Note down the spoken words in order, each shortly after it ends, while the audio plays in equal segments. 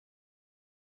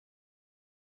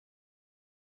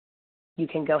you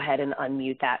can go ahead and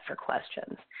unmute that for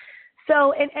questions.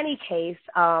 So in any case,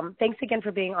 thanks again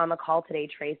for being on the call today,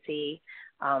 Tracy.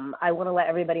 I want to let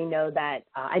everybody know that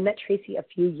I met Tracy a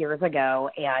few years ago,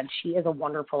 and she is a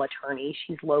wonderful attorney.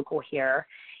 She's local here,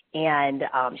 and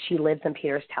she lives in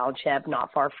Peters Township,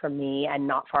 not far from me and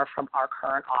not far from our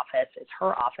current office. It's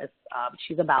her office.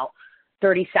 She's about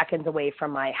 30 seconds away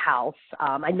from my house.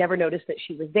 I never noticed that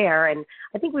she was there, and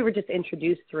I think we were just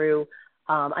introduced through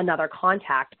another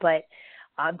contact, but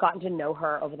I've gotten to know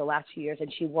her over the last few years,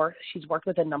 and she's worked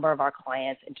with a number of our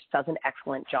clients and just does an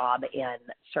excellent job in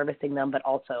servicing them, but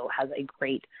also has a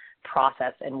great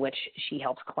process in which she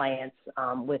helps clients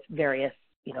with various,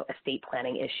 estate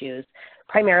planning issues.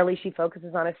 Primarily, she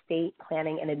focuses on estate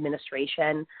planning and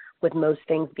administration, with most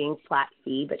things being flat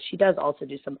fee, but she does also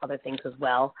do some other things as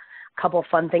well. A couple of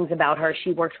fun things about her: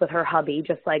 she works with her hubby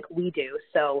just like we do,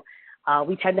 so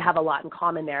we tend to have a lot in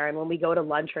common there. And when we go to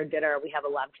lunch or dinner, we have a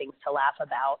lot of things to laugh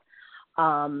about.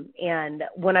 And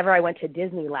whenever I went to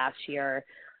Disney last year,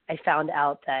 I found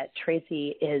out that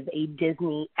Tracy is a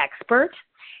Disney expert.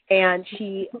 And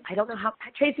I don't know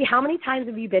Tracy, how many times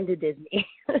have you been to Disney?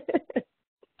 I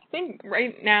think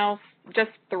right now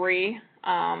just 3 in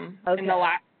the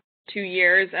last 2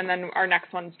 years, and then our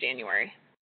next one's January.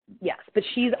 Yes, but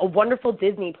she's a wonderful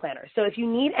Disney planner. So if you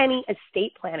need any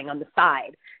estate planning on the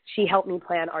side, she helped me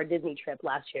plan our Disney trip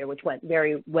last year, which went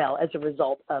very well as a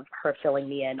result of her filling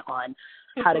me in on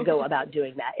how to go about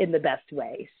doing that in the best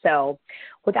way. So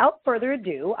without further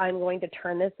ado, I'm going to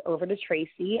turn this over to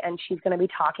Tracy, and she's going to be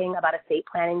talking about estate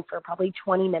planning for probably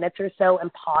 20 minutes or so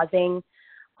and pausing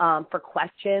for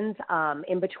questions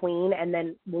in between, and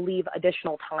then we'll leave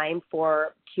additional time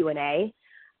for Q&A.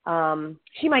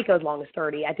 She might go as long as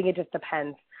 30. I think it just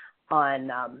depends on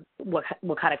what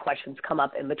kind of questions come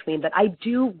up in between. But I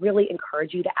do really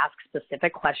encourage you to ask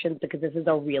specific questions because this is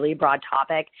a really broad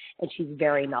topic, and she's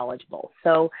very knowledgeable.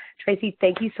 So, Tracy,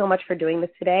 thank you so much for doing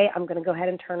this today. I'm going to go ahead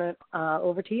and turn it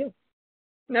over to you.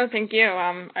 No, thank you.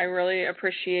 I really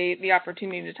appreciate the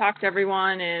opportunity to talk to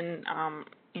everyone and,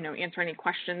 answer any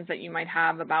questions that you might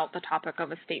have about the topic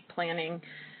of estate planning.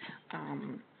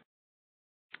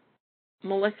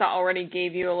 Melissa already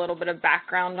gave you a little bit of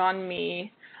background on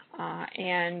me,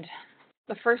 and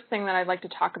the first thing that I'd like to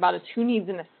talk about is who needs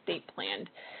an estate plan.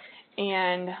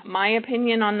 And my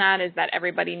opinion on that is that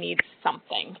everybody needs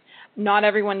something. Not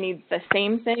everyone needs the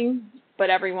same thing,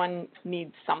 but everyone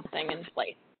needs something in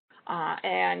place.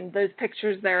 And those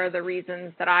pictures there are the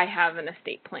reasons that I have an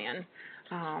estate plan.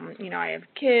 I have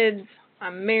kids,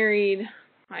 I'm married,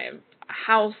 I have a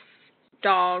house,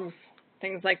 dogs,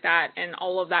 things like that, and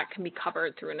all of that can be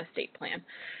covered through an estate plan.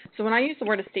 So when I use the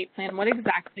word estate plan, what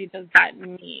exactly does that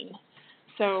mean?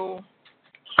 So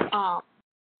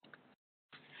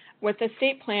with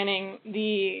estate planning,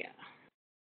 the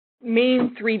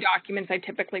main 3 documents I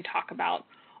typically talk about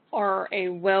are a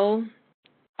will,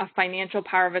 a financial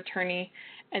power of attorney,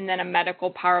 and then a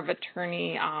medical power of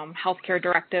attorney, healthcare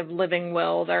directive, living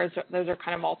will. Those are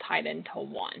kind of all tied into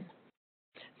one.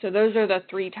 So those are the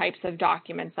 3 types of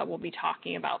documents that we'll be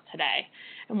talking about today.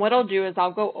 And what I'll do is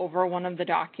I'll go over one of the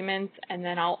documents, and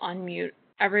then I'll unmute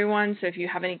everyone. So if you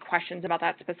have any questions about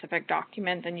that specific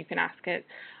document, then you can ask it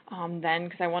then,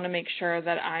 because I want to make sure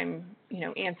that I'm,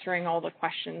 answering all the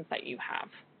questions that you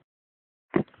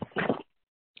have.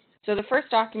 So the first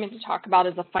document to talk about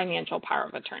is a financial power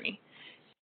of attorney.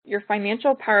 Your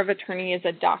financial power of attorney is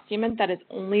a document that is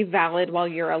only valid while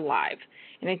you're alive.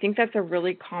 And I think that's a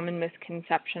really common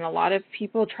misconception. A lot of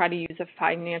people try to use a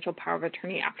financial power of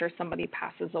attorney after somebody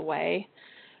passes away,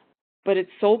 but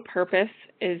its sole purpose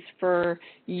is for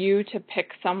you to pick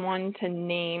someone to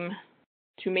name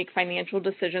to make financial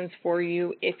decisions for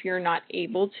you if you're not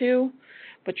able to,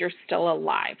 but you're still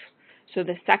alive. So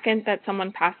the second that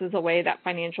someone passes away, that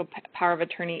financial power of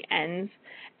attorney ends,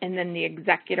 and then the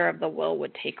executor of the will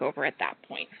would take over at that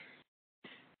point.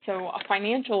 So a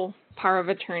financial power of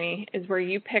attorney is where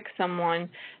you pick someone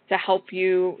to help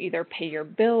you either pay your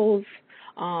bills,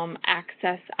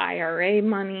 access IRA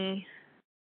money,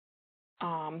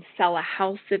 sell a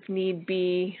house if need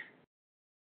be,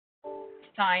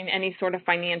 sign any sort of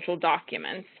financial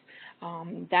documents.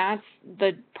 That's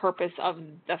the purpose of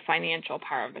the financial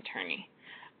power of attorney.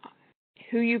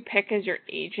 Who you pick as your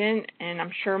agent, and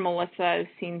I'm sure Melissa has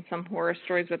seen some horror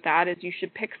stories with that, is you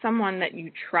should pick someone that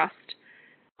you trust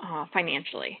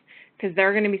financially, because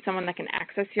they're going to be someone that can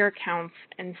access your accounts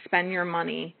and spend your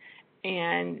money,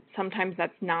 and sometimes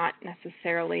that's not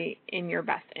necessarily in your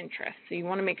best interest. So you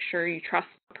want to make sure you trust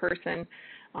the person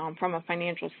from a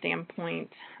financial standpoint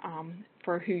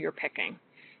for who you're picking.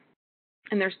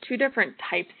 And there's two different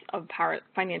types of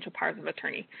financial powers of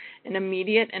attorney, an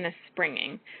immediate and a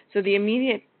springing. So the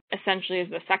immediate essentially is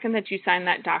the second that you sign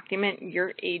that document,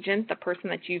 your agent, the person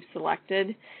that you've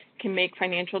selected, can make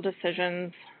financial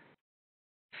decisions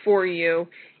for you,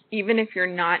 even if you're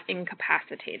not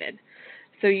incapacitated.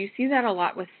 So you see that a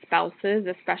lot with spouses,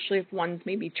 especially if one's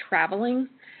maybe traveling,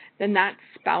 then that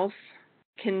spouse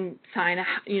can sign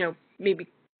maybe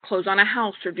close on a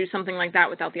house or do something like that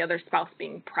without the other spouse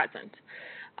being present.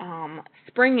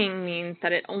 Springing means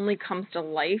that it only comes to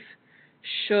life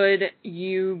should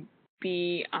you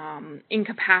be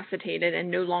incapacitated and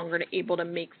no longer able to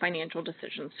make financial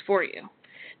decisions for you.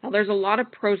 Now, there's a lot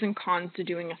of pros and cons to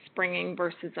doing a springing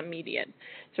versus immediate.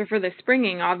 So for the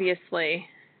springing, obviously,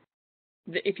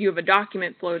 if you have a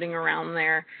document floating around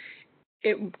there,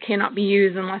 it cannot be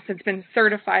used unless it's been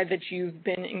certified that you've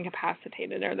been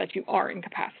incapacitated or that you are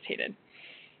incapacitated.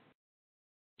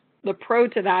 The pro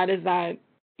to that is that,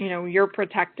 you're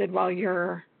protected while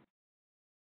you're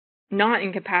not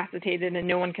incapacitated and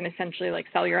no one can essentially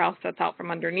sell your assets out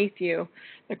from underneath you.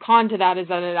 The con to that is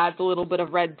that it adds a little bit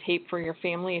of red tape for your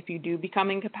family if you do become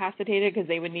incapacitated, because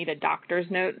they would need a doctor's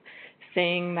note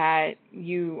saying that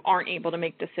you aren't able to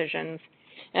make decisions.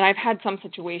 And I've had some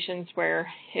situations where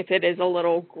if it is a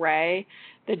little gray,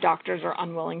 the doctors are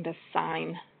unwilling to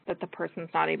sign that the person's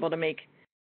not able to make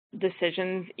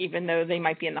decisions, even though they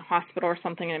might be in the hospital or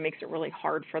something, and it makes it really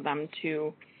hard for them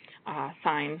to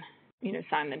sign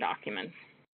the documents,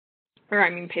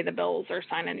 or pay the bills or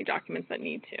sign any documents that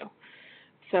need to.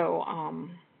 So,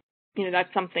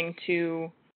 that's something to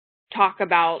talk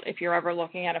about if you're ever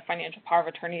looking at a financial power of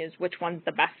attorney, is which one's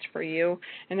the best for you.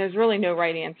 And there's really no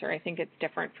right answer. I think it's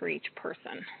different for each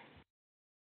person.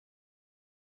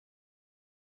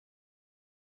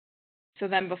 So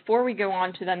then before we go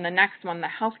on to the next one, the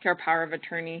healthcare power of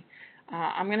attorney,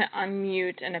 I'm going to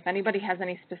unmute, and if anybody has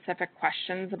any specific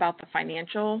questions about the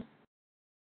financial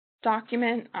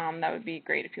document, that would be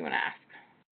great if you want to ask.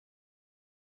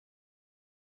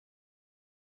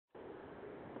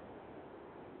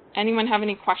 Anyone have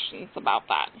any questions about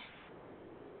that?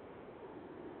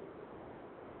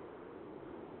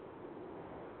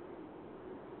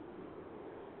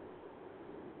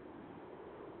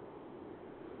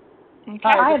 Okay.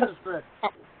 Hi, this is Rick. Oh,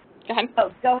 go ahead.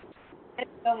 Oh, go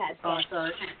ahead. Oh,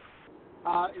 sorry.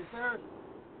 Is there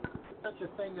such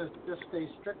a thing as just a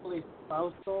strictly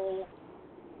spousal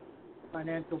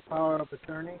financial power of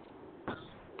attorney?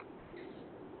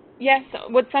 Yes,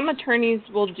 what some attorneys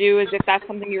will do is, if that's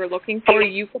something you're looking for,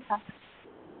 you could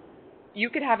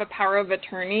have a power of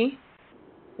attorney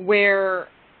where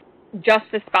just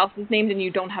the spouse is named and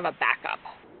you don't have a backup.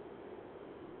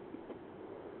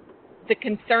 The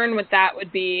concern with that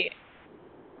would be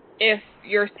if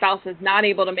your spouse is not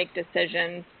able to make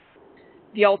decisions.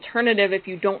 The alternative, if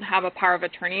you don't have a power of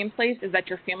attorney in place, is that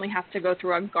your family has to go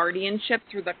through a guardianship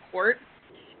through the court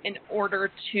in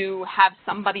order to have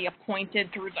somebody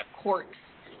appointed through the courts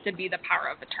to be the power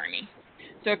of attorney.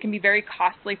 So it can be very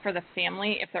costly for the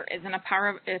family if there is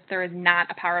not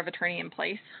a power of attorney in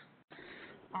place.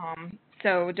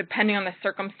 So depending on the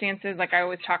circumstances, I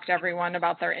always talk to everyone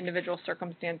about their individual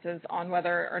circumstances on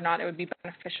whether or not it would be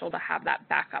beneficial to have that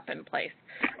backup in place.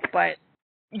 But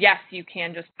yes, you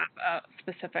can just have a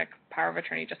specific power of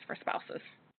attorney just for spouses.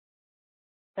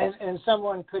 And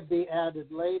someone could be added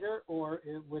later, or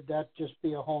would that just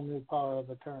be a whole new power of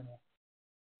attorney?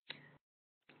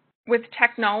 With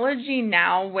technology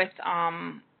now, with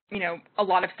a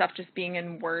lot of stuff just being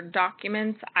in Word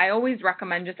documents, I always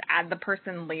recommend just add the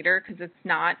person later, because it's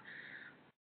not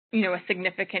a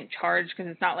significant charge,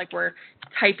 because it's not like we're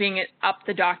typing it up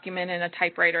the document in a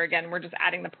typewriter again. We're just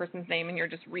adding the person's name and you're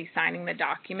just re-signing the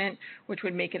document, which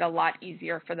would make it a lot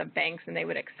easier for the banks, and they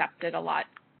would accept it a lot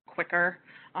quicker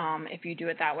if you do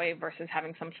it that way versus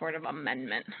having some sort of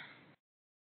amendment.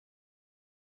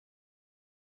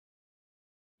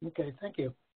 Okay, thank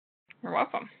you. You're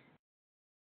welcome.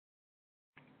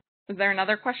 Is there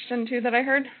another question too that I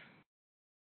heard?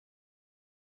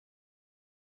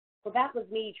 Well, that was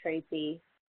me, Tracy.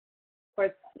 Of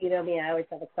course, you know me, I always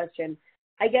have a question.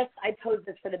 I guess I pose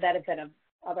this for the benefit of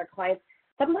other clients.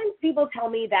 Sometimes people tell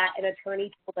me that an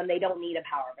attorney told them they don't need a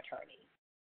power of attorney,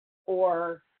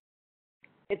 or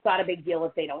it's not a big deal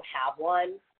if they don't have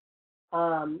one.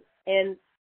 And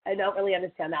I don't really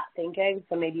understand that thinking,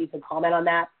 so maybe you can comment on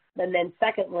that. And then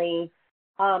secondly,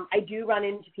 I do run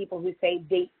into people who say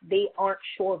they aren't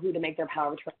sure who to make their power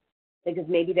of attorney because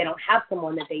maybe they don't have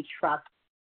someone that they trust.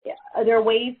 Are there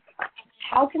ways,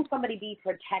 how can somebody be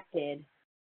protected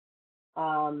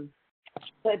so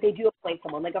if they do appoint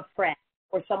someone, like a friend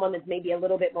or someone that's maybe a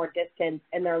little bit more distant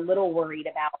and they're a little worried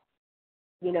about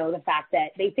the fact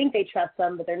that they think they trust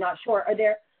them, but they're not sure?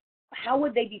 How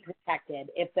would they be protected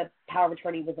if the power of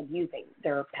attorney was abusing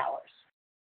their powers?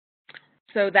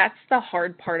 So that's the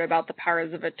hard part about the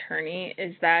powers of attorney,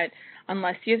 is that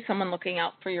unless you have someone looking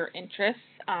out for your interests,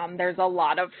 there's a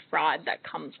lot of fraud that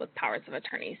comes with powers of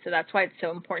attorney. So that's why it's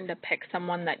so important to pick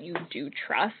someone that you do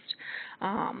trust.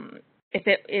 If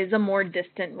it is a more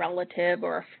distant relative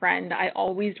or a friend, I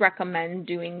always recommend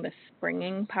doing the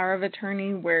springing power of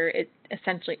attorney, where it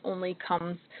essentially only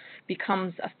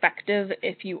becomes effective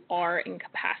if you are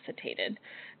incapacitated.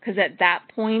 Because at that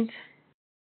point,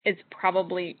 it's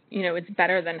probably, it's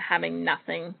better than having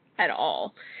nothing at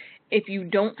all. If you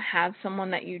don't have someone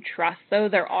that you trust, though,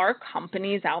 there are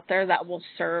companies out there that will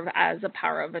serve as a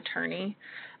power of attorney,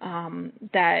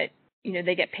 that,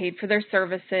 they get paid for their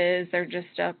services. They're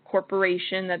just a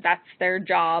corporation that's their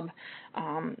job.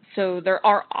 So there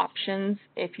are options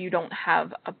if you don't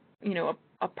have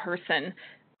a person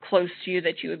close to you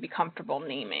that you would be comfortable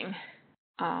naming.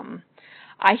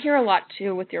 I hear a lot,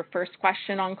 too, with your first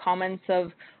question on comments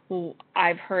of, well,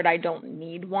 I've heard I don't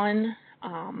need one.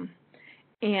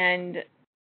 And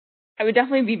I would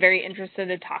definitely be very interested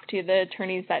to talk to the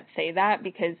attorneys that say that,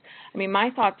 because, my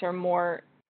thoughts are more,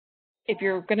 if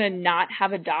you're going to not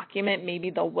have a document,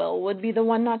 maybe the will would be the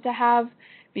one not to have,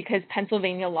 because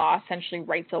Pennsylvania law essentially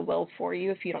writes a will for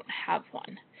you if you don't have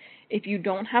one. If you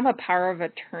don't have a power of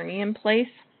attorney in place,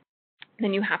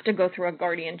 then you have to go through a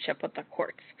guardianship with the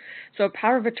courts. So a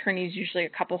power of attorney is usually a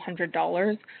couple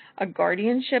 $100. A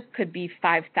guardianship could be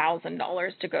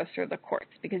 $5,000 to go through the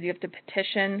courts, because you have to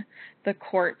petition the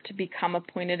court to become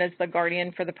appointed as the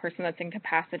guardian for the person that's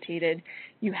incapacitated.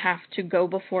 You have to go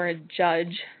before a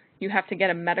judge. You have to get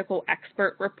a medical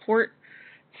expert report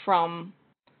from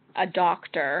a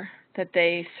doctor that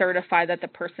they certify that the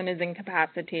person is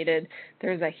incapacitated.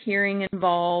 There's a hearing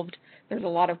involved. There's a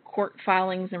lot of court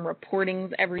filings and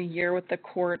reportings every year with the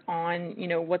court on,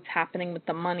 what's happening with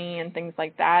the money and things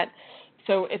like that.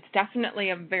 So it's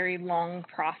definitely a very long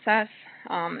process.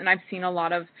 And I've seen a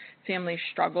lot of families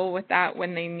struggle with that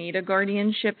when they need a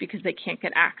guardianship, because they can't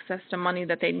get access to money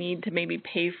that they need to maybe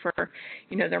pay for,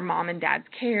 their mom and dad's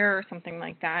care or something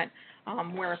like that.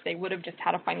 Where if they would have just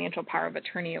had a financial power of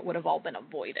attorney, it would have all been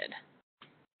avoided.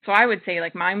 So I would say,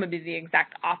 mine would be the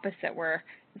exact opposite, where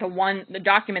the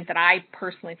document that I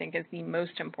personally think is the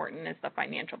most important is the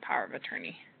financial power of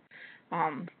attorney.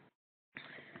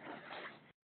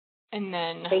 And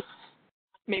then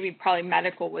maybe probably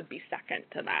medical would be second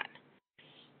to that.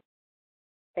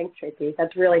 Thanks, Tracy.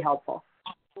 That's really helpful.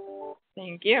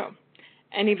 Thank you.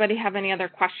 Anybody have any other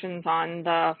questions on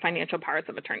the financial powers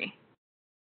of attorney?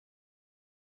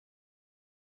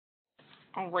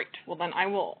 All right. Well, then I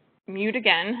will mute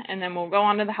again, and then we'll go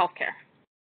on to the healthcare.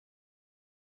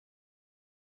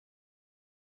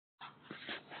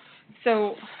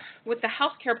 So with the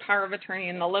healthcare power of attorney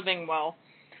and the living will,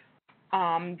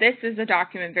 this is a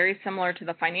document very similar to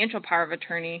the financial power of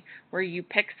attorney, where you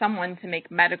pick someone to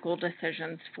make medical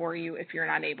decisions for you if you're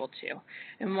not able to.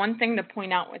 And one thing to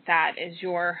point out with that is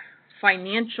your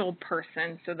financial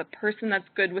person, so the person that's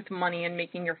good with money and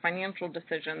making your financial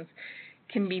decisions,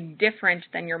 can be different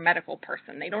than your medical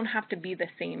person. They don't have to be the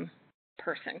same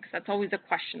person, because that's always a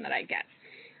question that I get.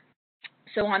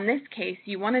 So on this case,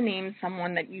 you want to name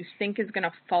someone that you think is going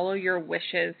to follow your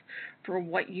wishes for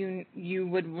what you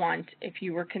would want if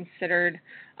you were considered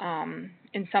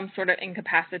in some sort of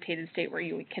incapacitated state where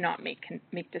you cannot make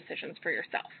decisions for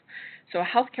yourself. So a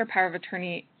healthcare power of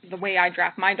attorney, the way I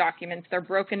draft my documents, they're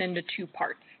broken into two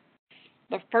parts.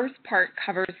 The first part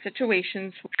covers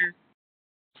situations where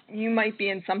you might be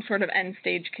in some sort of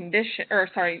end-stage condition,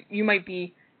 you might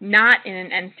be not in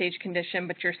an end-stage condition,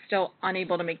 but you're still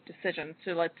unable to make decisions.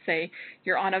 So let's say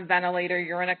you're on a ventilator,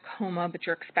 you're in a coma, but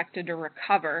you're expected to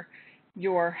recover.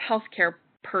 Your healthcare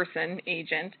person,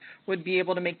 agent, would be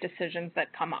able to make decisions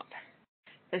that come up.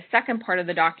 The second part of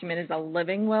the document is a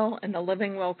living will, and the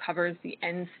living will covers the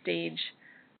end-stage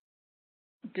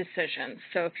decisions.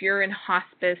 So if you're in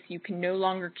hospice, you can no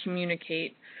longer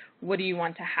communicate. What do you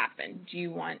want to happen? Do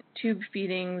you want tube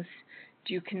feedings?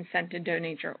 Do you consent to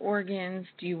donate your organs?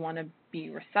 Do you want to be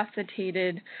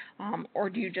resuscitated? Or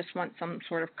do you just want some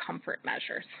sort of comfort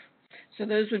measures? So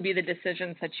those would be the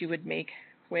decisions that you would make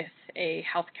with a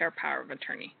healthcare power of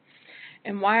attorney.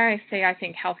 And why I say I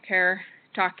think healthcare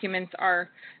documents are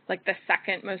like the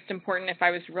second most important if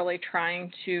I was really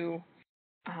trying to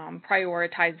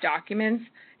prioritize documents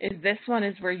is this one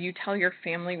is where you tell your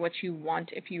family what you want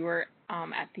if you were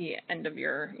at the end of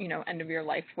your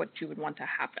life, what you would want to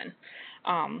happen.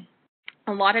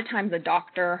 A lot of times a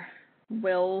doctor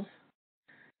will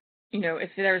if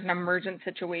there's an emergent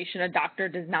situation, a doctor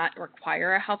does not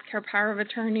require a healthcare power of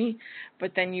attorney,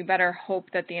 but then you better hope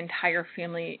that the entire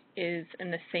family is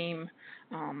in the same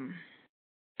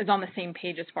is on the same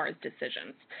page as far as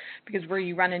decisions. Because where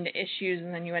you run into issues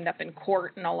and then you end up in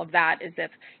court and all of that is if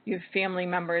you have family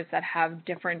members that have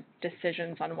different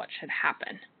decisions on what should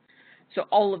happen. So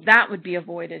all of that would be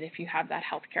avoided if you have that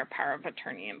healthcare power of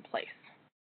attorney in place.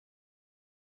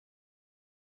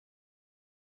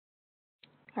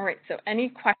 All right, so any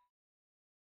questions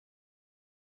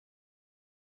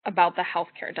about the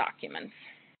healthcare documents?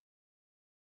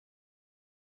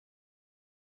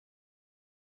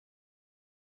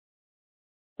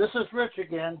 This is Rich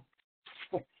again.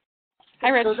 Hi,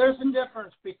 Rich. So there's a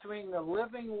difference between the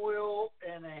living will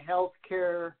and a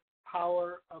healthcare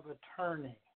power of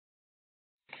attorney.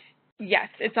 Yes,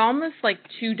 it's almost like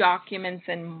two documents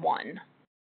in one.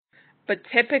 But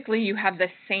typically you have the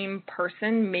same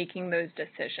person making those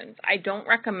decisions. I don't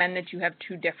recommend that you have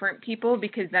two different people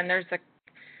because then there's a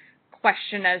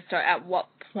question as to at what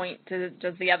point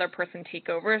does the other person take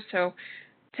over. So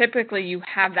typically you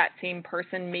have that same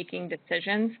person making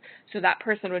decisions. So that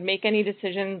person would make any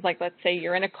decisions, like let's say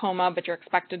you're in a coma but you're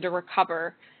expected to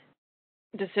recover.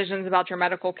 Decisions about your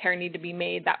medical care need to be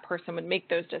made. That person would make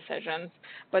those decisions.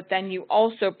 But then you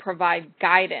also provide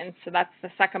guidance. So that's the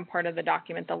second part of the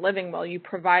document, the living will. You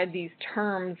provide these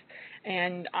terms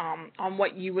and on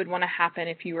what you would want to happen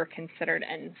if you were considered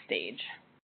end stage.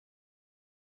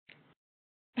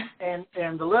 And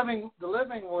the living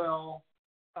will,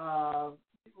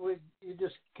 you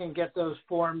just can get those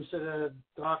forms at a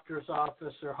doctor's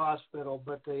office or hospital,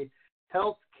 but the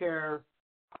health care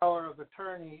power of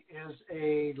attorney is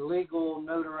a legal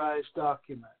notarized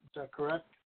document. Is that correct?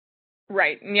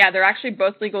 Right. Yeah, they're actually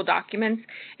both legal documents.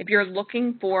 If you're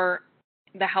looking for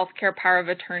the healthcare power of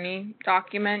attorney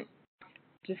document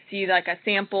to see like a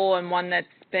sample and one that's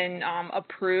been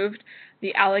approved,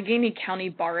 the Allegheny County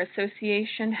Bar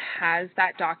Association has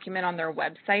that document on their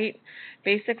website.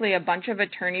 Basically, a bunch of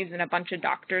attorneys and a bunch of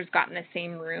doctors got in the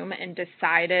same room and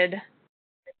decided,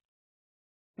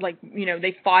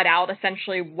 they fought out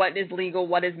essentially what is legal,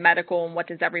 what is medical, and what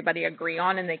does everybody agree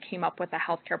on, and they came up with a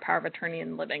healthcare power of attorney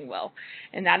and living will.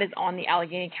 And that is on the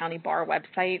Allegheny County Bar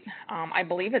website. I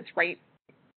believe it's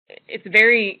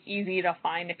very easy to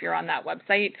find if you're on that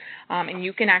website, and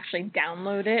you can actually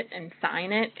download it and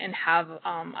sign it and have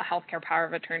a healthcare power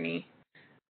of attorney,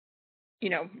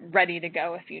 ready to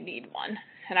go if you need one.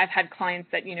 And I've had clients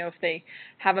that, if they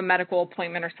have a medical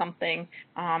appointment or something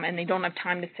and they don't have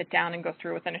time to sit down and go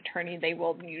through with an attorney, they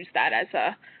will use that as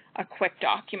a quick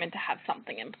document to have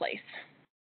something in place.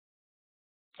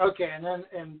 Okay, and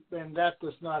then that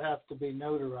does not have to be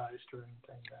notarized or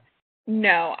anything then?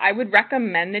 No, I would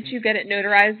recommend that you get it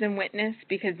notarized and witnessed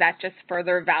because that just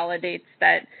further validates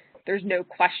that there's no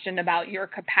question about your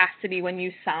capacity when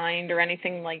you signed or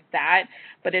anything like that,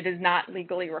 but it is not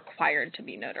legally required to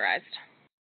be notarized.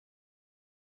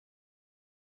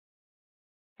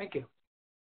 Thank you.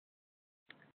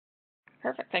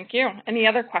 Perfect. Thank you. Any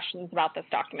other questions about this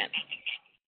document?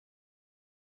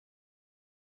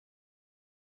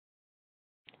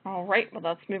 All right. Well,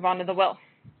 let's move on to the will.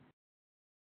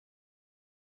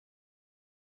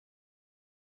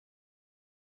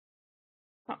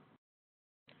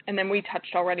 And then we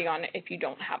touched already on if you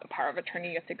don't have a power of attorney,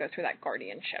 you have to go through that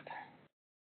guardianship.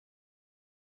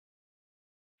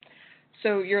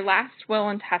 So your last will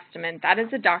and testament, that is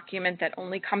a document that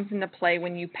only comes into play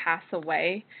when you pass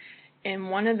away. And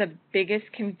one of the biggest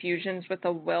confusions with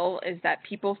a will is that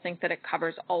people think that it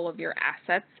covers all of your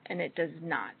assets, and it does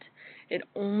not. It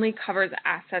only covers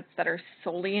assets that are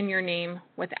solely in your name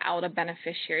without a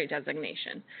beneficiary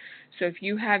designation. So if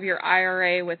you have your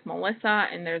IRA with Melissa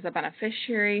and there's a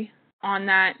beneficiary on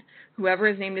that, whoever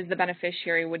is named as the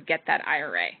beneficiary would get that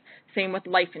IRA. Same with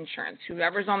life insurance.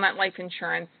 Whoever's on that life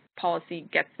insurance policy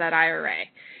gets that IRA.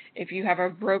 If you have a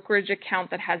brokerage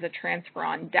account that has a transfer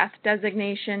on death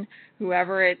designation,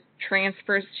 whoever it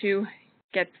transfers to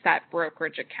gets that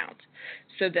brokerage account.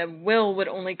 So the will would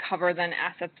only cover then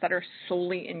assets that are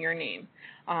solely in your name.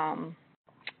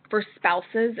 For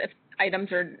spouses, if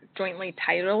items are jointly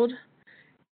titled,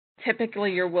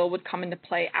 typically your will would come into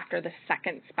play after the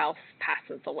second spouse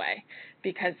passes away,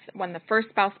 because when the first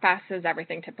spouse passes,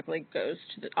 everything typically goes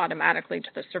automatically to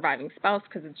the surviving spouse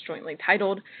because it's jointly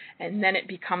titled, and then it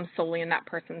becomes solely in that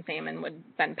person's name and would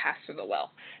then pass through the will.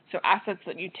 So assets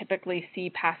that you typically see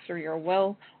pass through your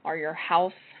will are your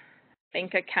house,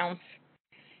 bank accounts,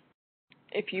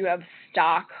 if you have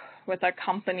stock with a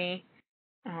company,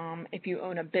 if you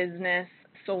own a business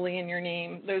solely in your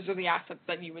name, those are the assets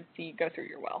that you would see go through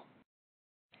your will.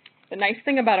 The nice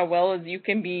thing about a will is you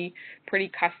can be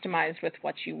pretty customized with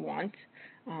what you want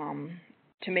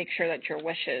to make sure that your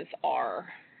wishes are,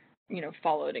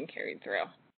 followed and carried through.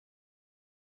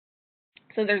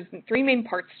 So there's 3 main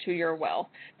parts to your will.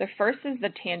 The first is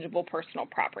the tangible personal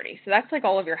property. So that's like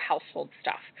all of your household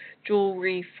stuff,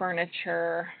 jewelry,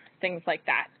 furniture, things like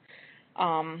that.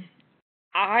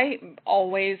 I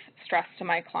always stress to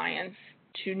my clients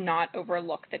to not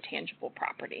overlook the tangible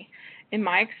property. In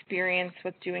my experience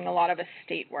with doing a lot of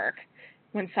estate work,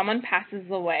 when someone passes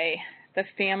away, the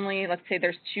family, let's say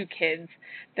there's 2 kids,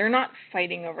 they're not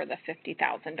fighting over the $50,000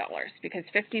 because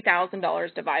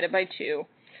 $50,000 divided by 2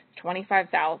 is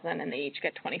 $25,000 and they each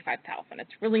get $25,000.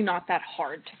 It's really not that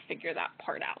hard to figure that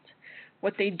part out.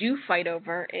 What they do fight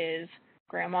over is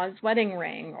grandma's wedding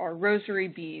ring or rosary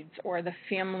beads or the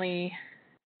family,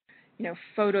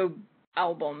 photo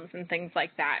albums and things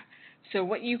like that. So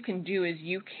what you can do is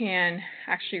you can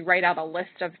actually write out a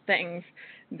list of things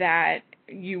that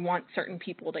you want certain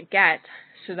people to get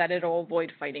so that it'll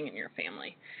avoid fighting in your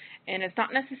family. And it's not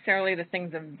necessarily the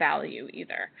things of value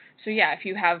either. So yeah, if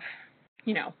you have,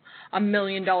 $1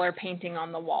 million painting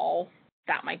on the wall,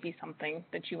 that might be something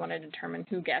that you want to determine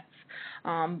who gets.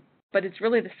 But it's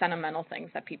really the sentimental things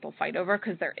that people fight over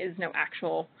because there is no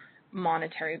actual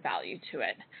monetary value to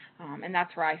it. And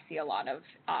that's where I see a lot of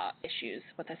issues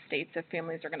with estates. If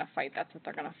families are going to fight, that's what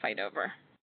they're going to fight over.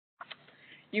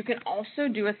 You can also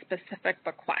do a specific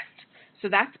bequest. So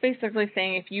that's basically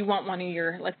saying if you want one of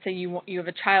your, let's say you have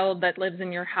a child that lives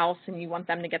in your house and you want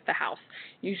them to get the house,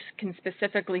 you can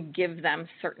specifically give them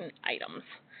certain items.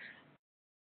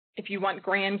 If you want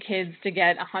grandkids to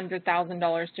get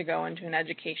 $100,000 to go into an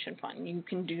education fund, you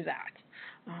can do that.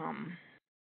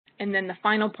 And then the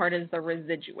final part is the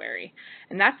residuary.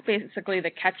 And that's basically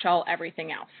the catch-all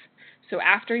everything else. So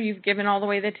after you've given all the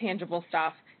way the tangible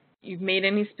stuff, you've made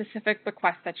any specific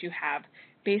bequest that you have,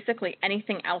 basically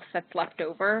anything else that's left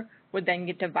over would then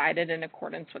get divided in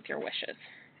accordance with your wishes.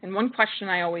 And one question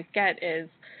I always get is,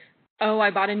 oh, I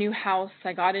bought a new house,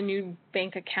 I got a new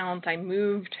bank account, I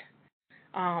moved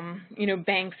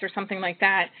banks or something like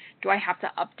that. Do I have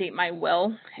to update my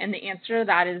will? And the answer to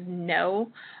that is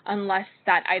no, unless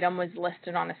that item was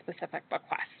listed on a specific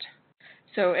bequest.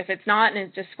 So if it's not and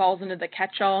it just falls into the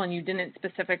catch-all and you didn't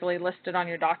specifically list it on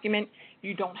your document,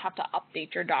 you don't have to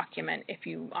update your document if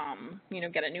you,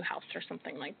 get a new house or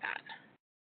something like that.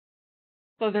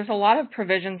 So there's a lot of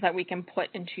provisions that we can put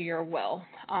into your will.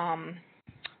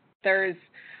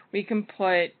 We can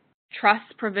put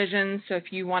trust provisions, so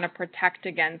if you want to protect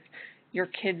against your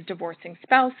kids divorcing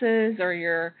spouses or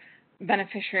your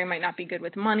beneficiary might not be good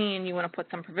with money and you want to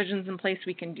put some provisions in place,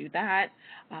 we can do that.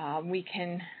 We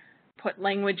can put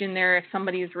language in there if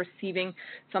somebody is receiving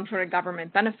some sort of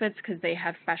government benefits because they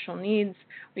have special needs.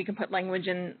 We can put language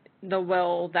in the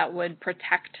will that would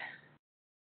protect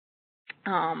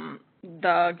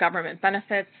the government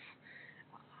benefits.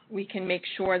 We can make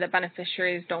sure that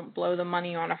beneficiaries don't blow the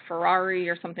money on a Ferrari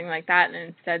or something like that and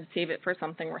instead save it for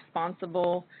something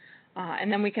responsible.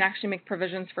 And then we can actually make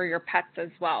provisions for your pets as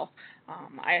well.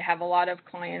 I have a lot of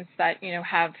clients that,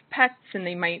 have pets and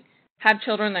they might have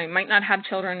children, they might not have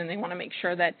children, and they want to make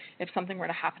sure that if something were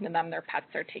to happen to them, their pets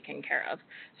are taken care of.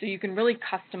 So you can really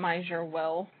customize your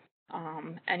will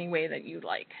any way that you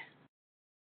like.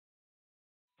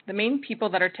 The main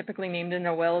people that are typically named in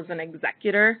a will is an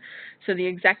executor. So the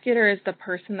executor is the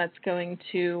person that's going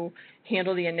to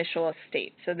handle the initial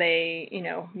estate. So they,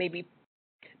 maybe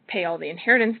pay all the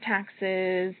inheritance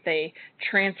taxes, they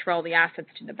transfer all the assets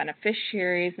to the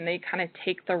beneficiaries, and they kind of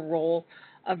take the role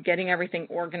of getting everything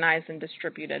organized and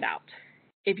distributed out.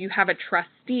 If you have a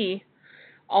trustee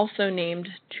also named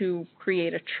to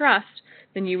create a trust,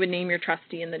 then you would name your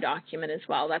trustee in the document as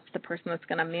well. That's the person that's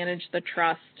going to manage the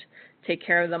trust, take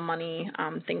care of the money,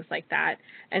 things like that.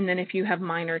 And then if you have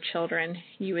minor children,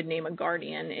 you would name a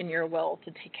guardian in your will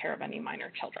to take care of any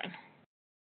minor children.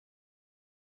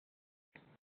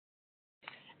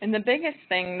 And the biggest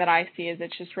thing that I see is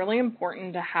it's just really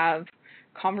important to have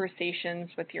conversations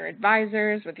with your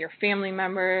advisors, with your family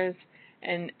members,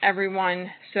 and everyone,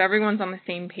 so everyone's on the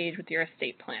same page with your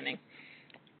estate planning.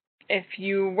 If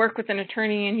you work with an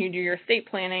attorney and you do your estate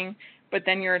planning, but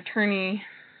then your attorney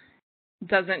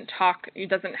doesn't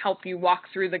help you walk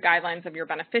through the guidelines of your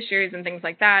beneficiaries and things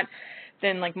like that,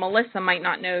 then like Melissa might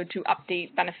not know to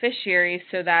update beneficiaries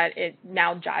so that it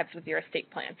now jives with your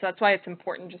estate plan. So that's why it's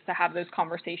important just to have those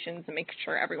conversations and make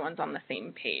sure everyone's on the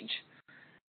same page.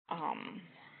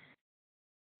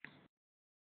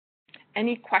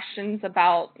 Any questions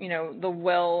about, the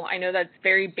will? I know that's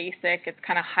very basic. It's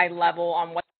kind of high level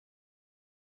on what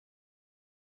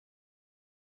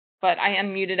But I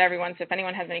unmuted everyone, so if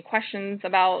anyone has any questions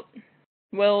about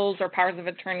wills or powers of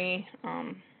attorney,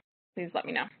 please let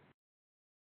me know.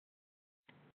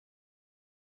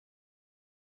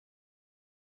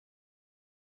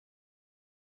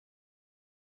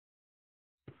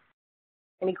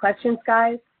 Any questions,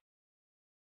 guys?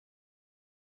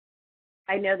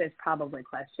 I know there's probably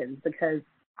questions because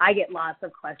I get lots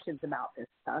of questions about this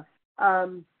stuff. I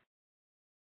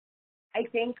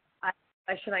think a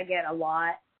question I get a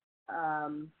lot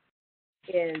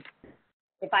is,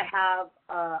 if I have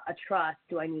a trust,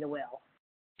 do I need a will?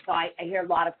 So I hear a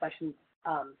lot of questions,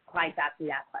 clients asking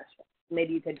that question.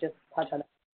 Maybe you could just touch on that.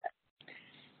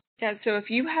 Yeah, so if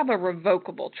you have a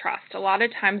revocable trust, a lot of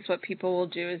times what people will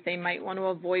do is they might want to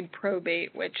avoid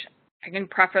probate, which I can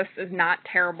preface is not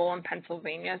terrible in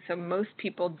Pennsylvania, so most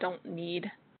people don't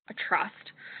need a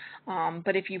trust.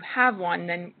 But if you have one,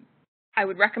 then I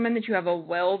would recommend that you have a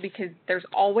will, because there's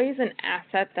always an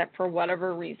asset that for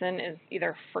whatever reason is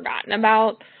either forgotten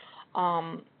about,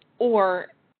 or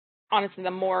honestly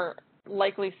the more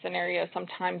likely scenario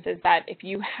sometimes is that if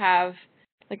you have,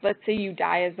 like, let's say you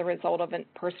die as a result of a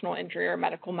personal injury or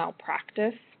medical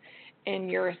malpractice, and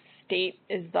your estate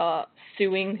is the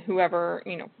suing whoever,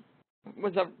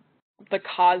 was the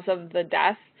cause of the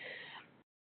death.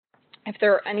 If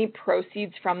there are any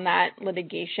proceeds from that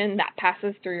litigation that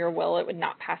passes through your will, it would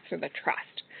not pass through the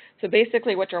trust. So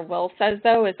basically what your will says,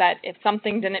 though, is that if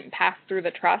something didn't pass through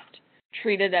the trust,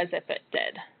 treat it as if it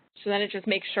did. So then it just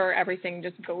makes sure everything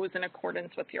just goes in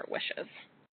accordance with your wishes.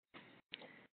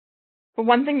 But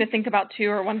one thing to think about, too,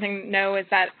 or one thing to know, is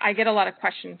that I get a lot of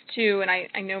questions, too, and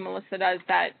I know Melissa does,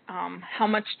 that how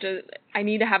much do I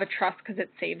need to have a trust because it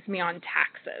saves me on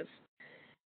taxes?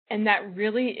 And that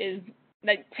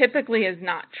typically is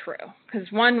not true. Because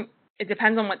one, it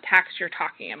depends on what tax you're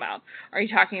talking about. Are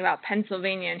you talking about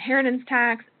Pennsylvania inheritance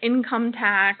tax, income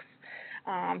tax,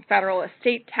 federal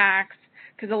estate tax?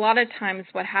 Because a lot of times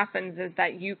what happens is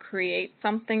that you create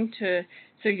something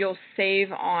so you'll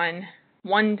save on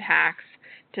one tax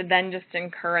to then just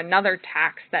incur another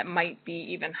tax that might be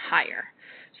even higher.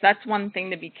 So that's one thing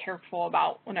to be careful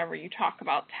about whenever you talk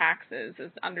about taxes,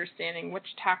 is understanding which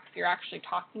tax you're actually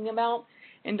talking about,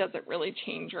 and does it really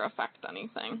change or affect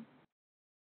anything.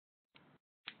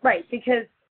 Right, because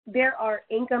there are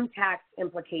income tax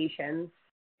implications,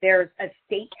 there's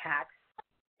estate tax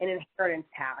and inheritance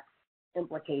tax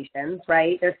implications,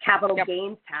 right? There's capital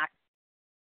gains tax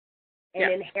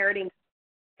and inheriting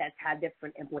that's had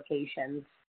different implications.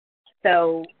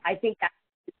 So I think that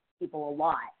people a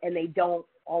lot, and they don't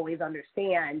always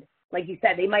understand. Like you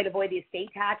said, they might avoid the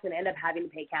estate tax and end up having to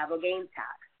pay capital gains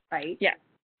tax, right? Yeah.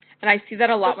 And I see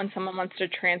that a lot when someone wants to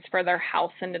transfer their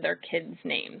house into their kids'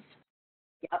 names.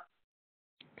 Yep.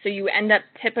 So you end up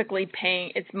typically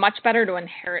paying, it's much better to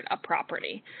inherit a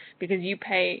property, because you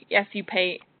pay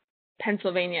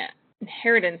Pennsylvania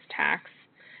inheritance tax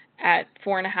at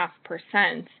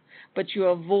 4.5%, but you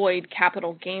avoid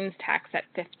capital gains tax at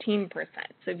 15%.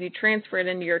 So if you transfer it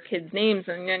into your kids' names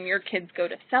and then your kids go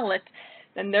to sell it,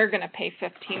 then they're going to pay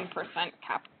 15%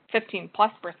 15+%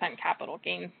 capital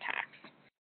gains tax.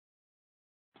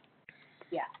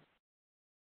 Yeah.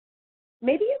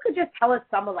 Maybe you could just tell us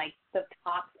some of the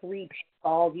top 3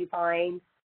 pitfalls you find,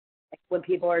 when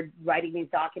people are writing these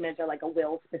documents, or a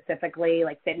will specifically,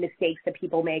 the mistakes that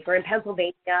people make, or in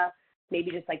Pennsylvania,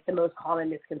 maybe just the most common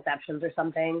misconceptions or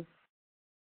something.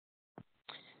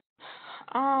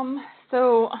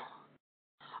 So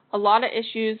a lot of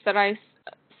issues that I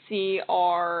see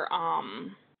are,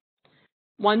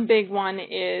 one big one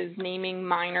is naming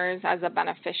minors as a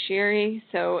beneficiary.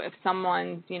 So if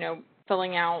someone's,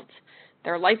 filling out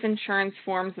their life insurance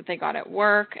forms that they got at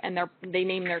work, and they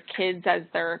name their kids as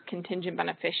their contingent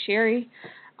beneficiary,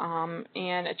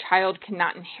 and a child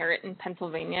cannot inherit in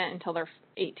Pennsylvania until they're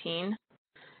 18.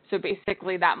 So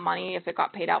basically that money, if it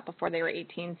got paid out before they were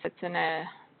 18, sits in an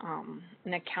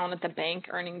account at the bank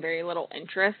earning very little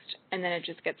interest, and then it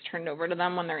just gets turned over to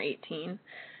them when they're 18.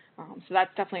 So that's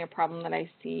definitely a problem that I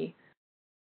see.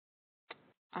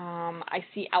 I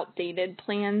see outdated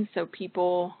plans. So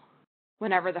people,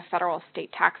 whenever the federal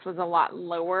estate tax was a lot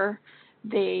lower,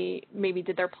 they maybe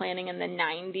did their planning in the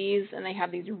 90s, and they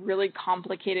have these really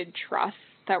complicated trusts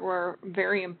that were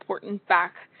very important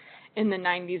back in the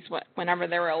 90s whenever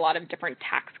there were a lot of different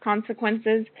tax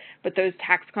consequences, but those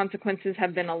tax consequences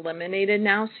have been eliminated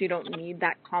now, so you don't need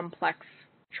that complex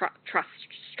trust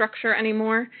structure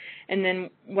anymore. And then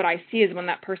what I see is when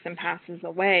that person passes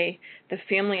away, the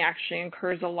family actually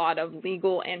incurs a lot of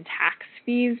legal and tax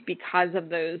fees because of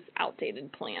those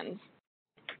outdated plans.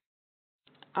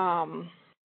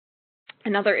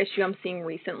 Another issue I'm seeing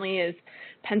recently is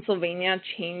Pennsylvania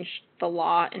changed the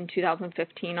law in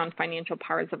 2015 on financial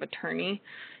powers of attorney.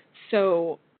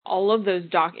 So all of those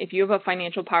if you have a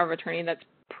financial power of attorney that's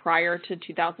prior to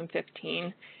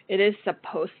 2015, it is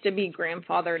supposed to be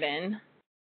grandfathered in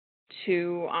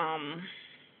to,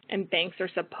 and banks are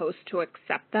supposed to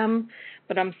accept them.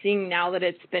 But I'm seeing now that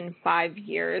it's been 5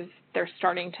 years, they're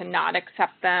starting to not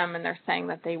accept them, and they're saying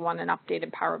that they want an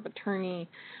updated power of attorney.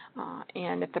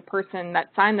 And if the person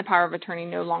that signed the power of attorney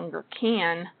no longer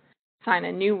can sign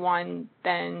a new one,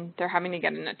 then they're having to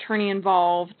get an attorney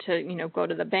involved to, go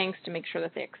to the banks to make sure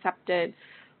that they accept it,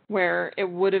 where it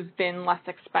would have been less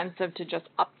expensive to just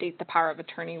update the power of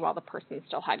attorney while the person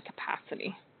still had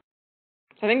capacity.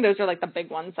 So I think those are like the big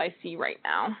ones I see right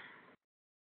now.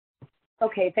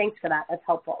 Okay, thanks for that. That's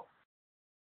helpful.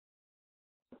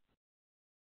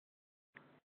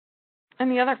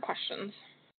 Any other questions?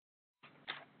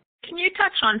 Can you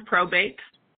touch on probate?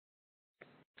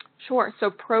 Sure. So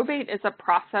probate is a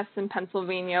process in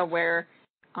Pennsylvania where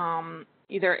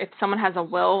either if someone has a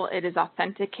will, it is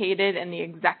authenticated and the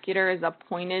executor is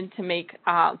appointed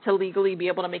to legally be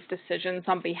able to make decisions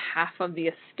on behalf of the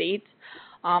estate.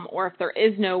 Or if there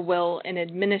is no will, an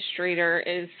administrator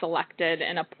is selected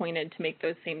and appointed to make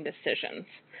those same decisions.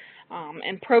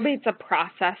 And probate's a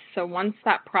process. So once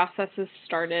that process is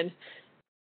started,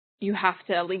 you have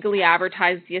to legally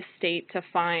advertise the estate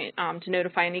to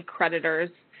notify any creditors.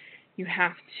 You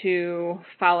have to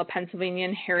file a Pennsylvania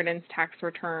inheritance tax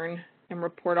return and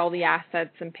report all the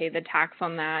assets and pay the tax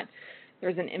on that.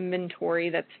 There's an inventory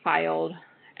that's filed,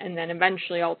 and then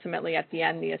eventually, ultimately, at the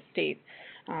end, the estate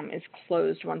is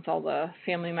closed once all the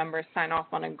family members sign off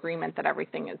on agreement that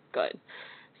everything is good.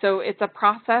 So it's a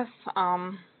process.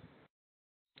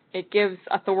 It gives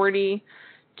authority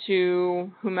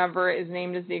to whomever is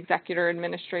named as the executor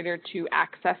administrator to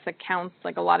access accounts.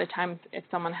 Like a lot of times, if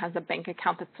someone has a bank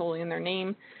account that's solely in their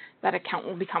name, that account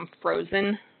will become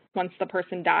frozen once the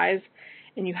person dies,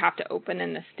 and you have to open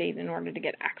an estate in order to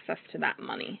get access to that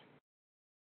money.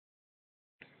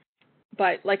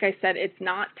 But like I said, it's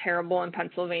not terrible in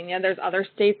Pennsylvania. There's other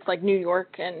states like New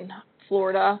York and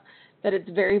Florida that it's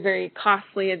very, very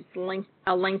costly. It's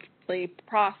a lengthy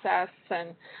process,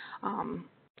 and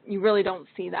you really don't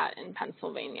see that in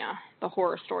Pennsylvania, the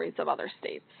horror stories of other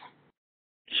states.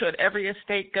 Should every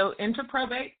estate go into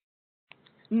probate?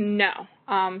 No.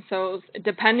 So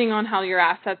depending on how your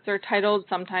assets are titled,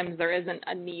 sometimes there isn't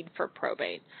a need for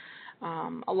probate.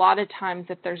 A lot of times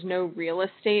if there's no real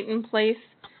estate in place,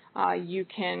 you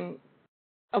can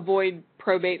avoid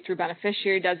probate through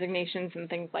beneficiary designations and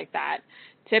things like that.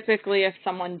 Typically, if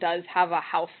someone does have a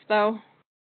house, though,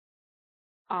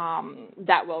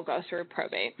 that will go through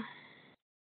probate.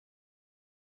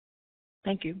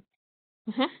 Thank you.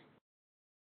 Mm-hmm.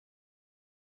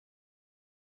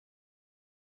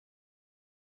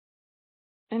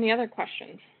 Any other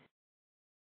questions?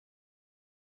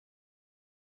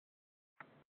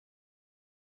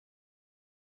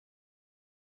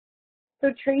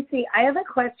 So Tracy, I have a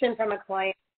question from a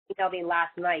client who emailed me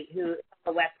last night who is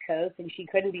on the West Coast and she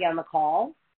couldn't be on the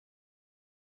call.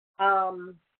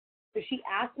 So she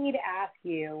asked me to ask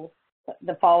you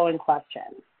the following question.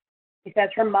 She says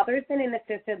her mother's been in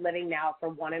assisted living now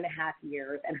for 1.5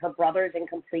 years and her brother is in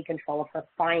complete control of her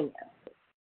finances.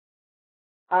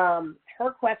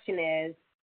 Her question is,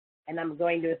 and I'm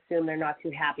going to assume they're not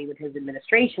too happy with his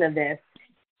administration of this,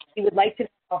 she would like to know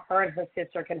how her and her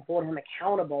sister can hold him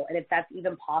accountable and if that's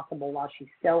even possible while she's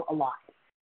still alive.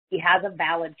 He has a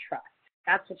valid trust.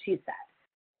 That's what she said.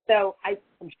 So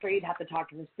I'm sure you'd have to talk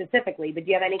to her specifically, but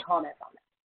do you have any comments on that?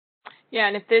 Yeah,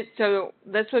 and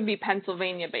this would be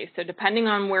Pennsylvania based. So depending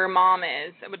on where mom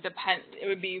is, it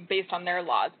would be based on their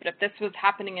laws. But if this was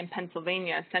happening in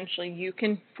Pennsylvania, essentially you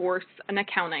can force an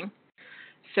accounting.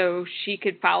 So she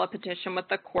could file a petition with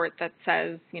the court that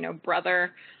says,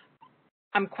 brother,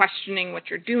 I'm questioning what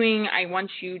you're doing. I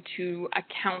want you to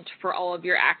account for all of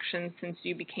your actions since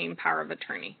you became power of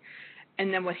attorney.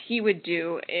 And then what he would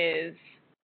do is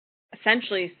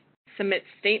essentially submit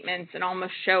statements and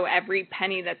almost show every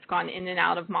penny that's gone in and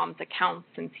out of mom's account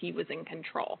since he was in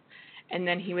control. And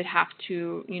then he would have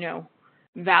to,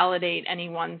 validate any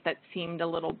ones that seemed a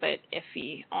little bit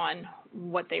iffy on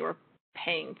what they were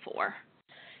paying for.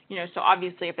 So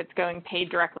obviously if it's going paid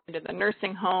directly to the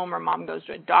nursing home or mom goes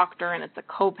to a doctor and it's a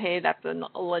copay, that's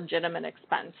a legitimate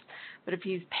expense. But if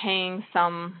he's paying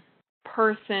some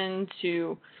person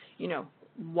to,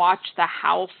 watch the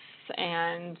house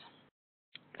and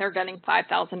they're getting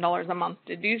 $5,000 a month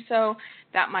to do so,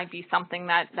 that might be something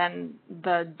that then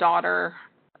the daughter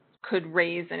could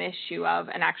raise an issue of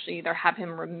and actually either have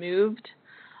him removed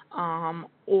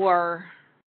or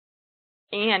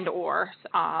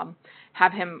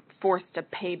have him forced to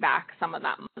pay back some of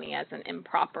that money as an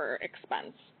improper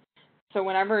expense. So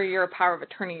whenever you're a power of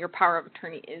attorney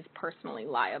is personally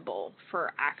liable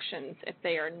for actions if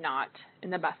they are not in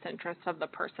the best interest of the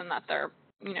person that they're,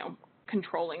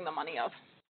 controlling the money of.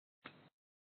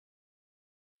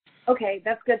 Okay,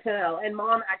 that's good to know. And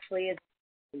Mom actually is,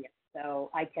 so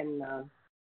I can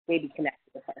maybe connect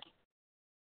with her.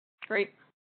 Great.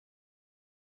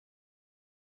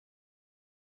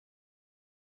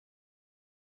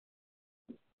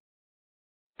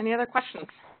 Any other questions?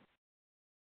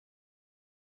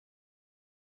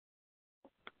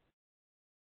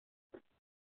 Are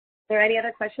there any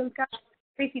other questions, guys?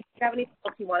 Tracy, do you have anything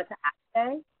else you wanted to ask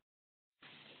today?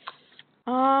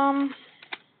 I'm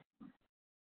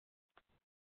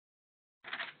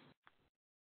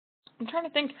trying to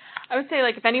think. I would say,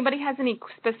 if anybody has any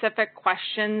specific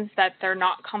questions that they're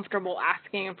not comfortable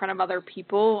asking in front of other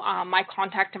people, my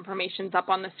contact information's up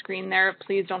on the screen there.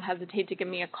 Please don't hesitate to give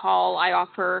me a call. I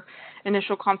offer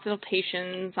initial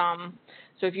consultations.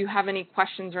 So if you have any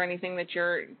questions or anything that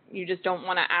you just don't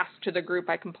want to ask to the group,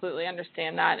 I completely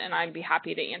understand that, and I'd be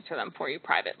happy to answer them for you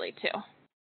privately, too.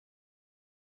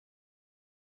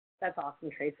 That's awesome,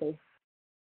 Tracy.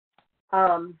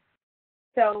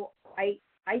 So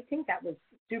I think that was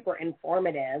super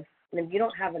informative. And if you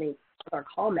don't have any other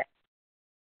comments,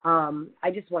 I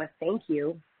just want to thank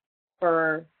you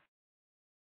for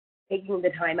taking the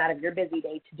time out of your busy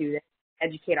day to do this,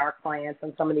 educate our clients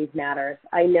on some of these matters.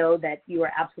 I know that you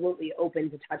are absolutely open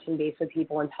to touching base with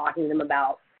people and talking to them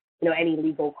about, any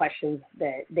legal questions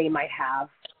that they might have,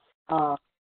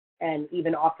 and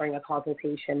even offering a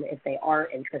consultation if they are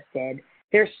interested.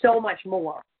 There's so much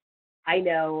more, I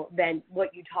know, than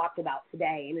what you talked about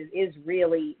today, and it is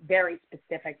really very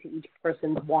specific to each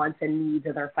person's wants and needs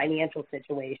of their financial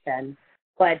situation.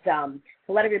 But to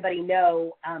let everybody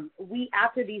know,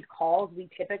 after these calls, we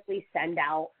typically send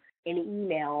out an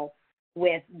email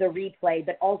with the replay,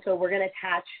 but also we're going to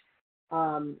attach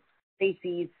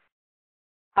Tracy's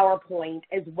PowerPoint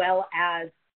as well as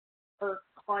her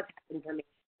contact information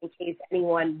in case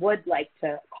anyone would like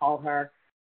to call her.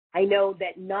 I know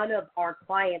that none of our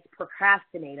clients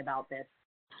procrastinate about this.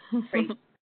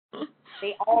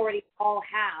 They already all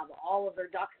have all of their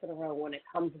ducks in a row when it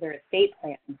comes to their estate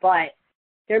plan, but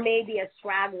there may be a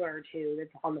straggler or two that's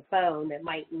on the phone that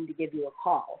might need to give you a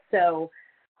call. So,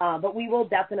 but we will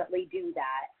definitely do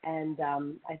that, and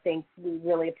I think we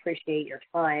really appreciate your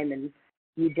time and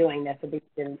you doing this. It's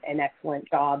been an excellent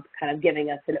job kind of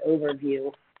giving us an overview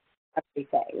of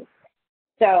everything.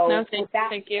 So, no,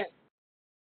 thank you.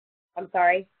 I'm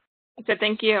sorry? I said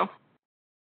thank you.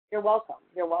 You're welcome.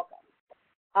 You're welcome.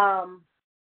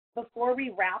 Before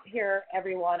we wrap here,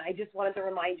 everyone, I just wanted to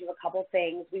remind you a couple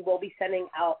things. We will be sending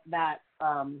out that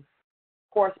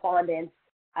correspondence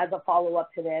as a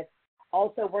follow-up to this.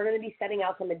 Also, we're going to be sending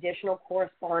out some additional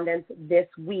correspondence this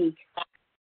week.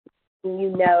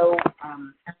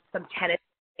 Some tentative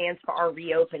plans for our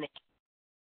reopening.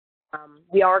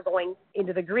 We are going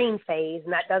into the green phase,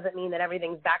 and that doesn't mean that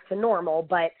everything's back to normal,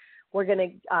 but we're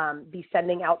going to be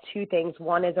sending out two things.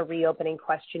 One is a reopening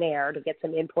questionnaire to get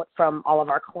some input from all of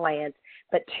our clients,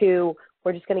 but two,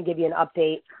 we're just going to give you an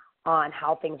update on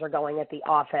how things are going at the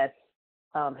office,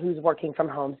 who's working from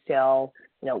home still,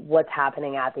 what's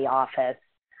happening at the office.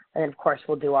 And, of course,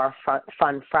 we'll do our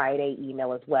Fun Friday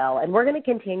email as well. And we're going to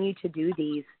continue to do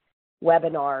these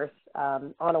webinars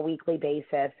on a weekly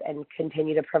basis and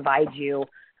continue to provide you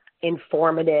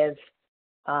informative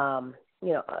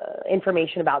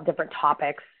information about different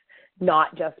topics,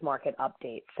 not just market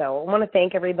updates. So I want to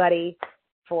thank everybody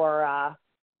for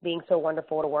being so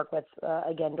wonderful to work with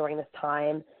again during this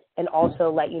time, and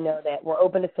also let you know that we're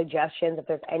open to suggestions if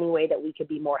there's any way that we could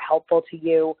be more helpful to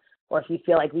you, or if you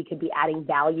feel like we could be adding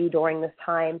value during this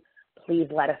time. Please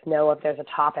let us know if there's a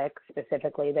topic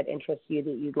specifically that interests you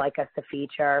that you'd like us to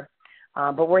feature.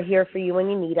 But we're here for you when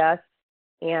you need us.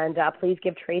 And please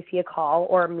give Tracy a call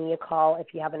or me a call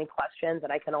if you have any questions,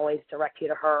 and I can always direct you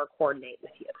to her or coordinate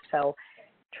with you. So,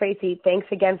 Tracy, thanks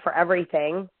again for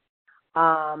everything.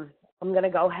 I'm going to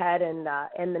go ahead and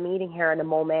end the meeting here in a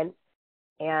moment.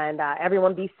 And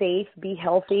everyone be safe, be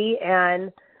healthy,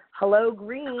 and hello,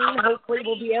 green. Hopefully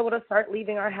we'll be able to start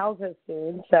leaving our houses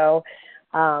soon. So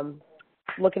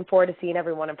looking forward to seeing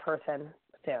everyone in person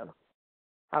soon.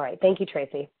 All right. Thank you,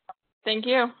 Tracy. Thank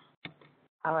you.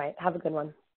 All right. Have a good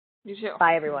one. You too.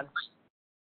 Bye, everyone.